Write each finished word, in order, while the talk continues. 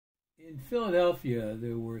In Philadelphia,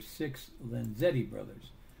 there were 6 Lanzetti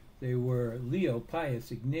brothers. They were Leo,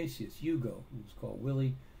 Pius, Ignatius, Hugo, who was called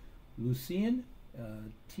Willie, Lucian,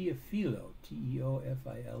 Teofilo,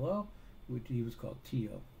 Teofilo, which he was called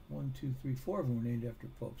Teo. 1, 2, 3, 4 of them were named after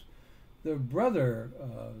popes. Their brother,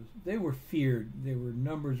 they were feared. They were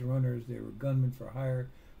numbers runners. They were gunmen for hire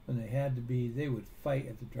when they had to be. They would fight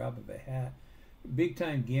at the drop of a hat.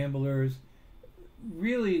 Big-time gamblers.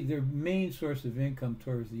 Really, their main source of income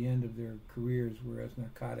towards the end of their careers were as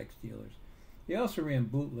narcotics dealers. They also ran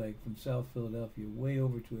bootleg from South Philadelphia way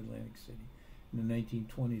over to Atlantic City in the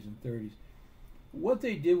 1920s and 30s. What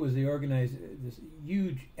they did was they organized this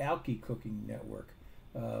huge alky cooking network.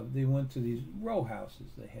 They went to these row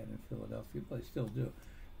houses they had in Philadelphia, but they still do.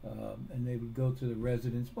 And they would go to the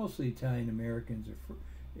residents, mostly Italian Americans or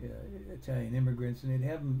Italian immigrants, and they'd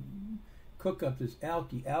have them cook up this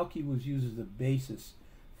alky. Alky was used as the basis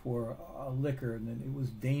for liquor, and then it was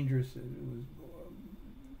dangerous.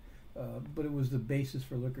 But it was the basis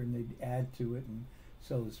for liquor, and they'd add to it and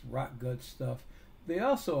sell this rot gut stuff. They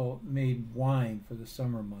also made wine for the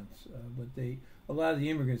summer months, but a lot of the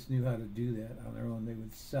immigrants knew how to do that on their own. They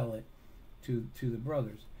would sell it to the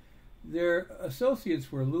brothers. Their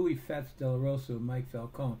associates were Louis Fats Della Rosa and Mike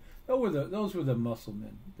Falcone. Those were the muscle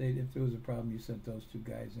men. If there was a problem, you sent those 2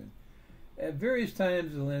 guys in. At various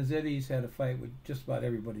times, the Lanzettis had a fight with just about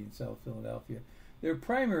everybody in South Philadelphia. Their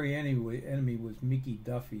primary enemy was Mickey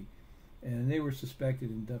Duffy, and they were suspected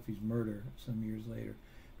in Duffy's murder some years later.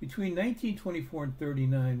 Between 1924 and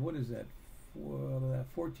 39, what is that,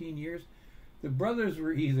 14 years, the brothers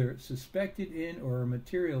were either suspected in or a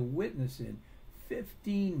material witness in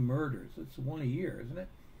 15 murders. That's one a year, isn't it?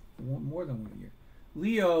 More than one a year.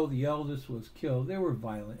 Leo, the eldest, was killed. They were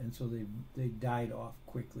violent, and so they died off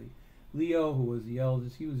quickly. Leo, who was the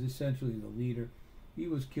eldest, he was essentially the leader. He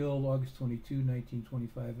was killed August 22,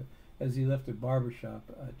 1925, as he left a barbershop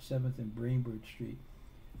at 7th and Brainbridge Street.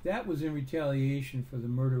 That was in retaliation for the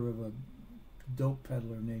murder of a dope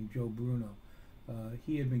peddler named Joe Bruno.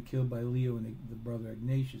 He had been killed by Leo and the brother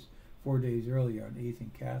Ignatius 4 days earlier on 8th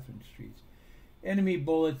and Catherine Streets. Enemy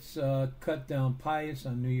bullets cut down Pius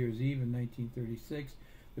on New Year's Eve in 1936.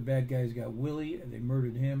 The bad guys got Willie. They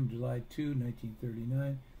murdered him July 2,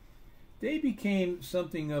 1939. They became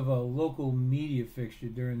something of a local media fixture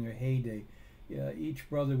during their heyday. Each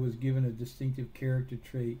brother was given a distinctive character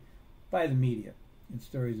trait by the media in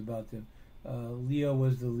stories about them. Leo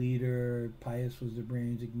was the leader, Pius was the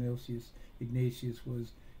brains, Ignatius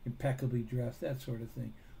was impeccably dressed, that sort of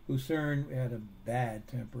thing. Lucerne had a bad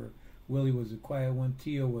temper. Willie was the quiet one.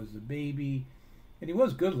 Teo was the baby. And he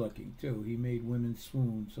was good looking, too. He made women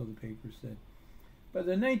swoon, so the paper said. By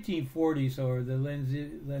the 1940s, however, the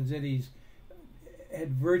Lanzettis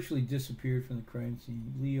had virtually disappeared from the crime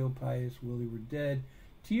scene. Leo, Pius, Willie were dead.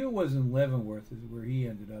 Teo was in Leavenworth, is where he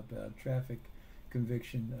ended up, traffic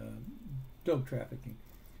conviction, dope trafficking.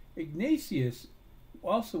 Ignatius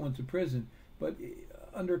also went to prison, but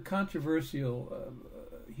under controversial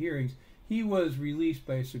hearings, he was released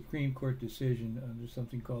by a Supreme Court decision under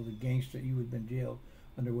something called the gangster. He would have been jailed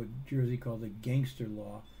under what Jersey called the gangster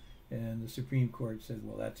law. And the Supreme Court said,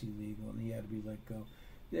 well, that's illegal, and he had to be let go.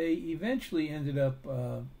 They eventually ended up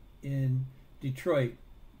in Detroit,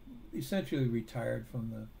 essentially retired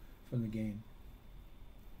from the game.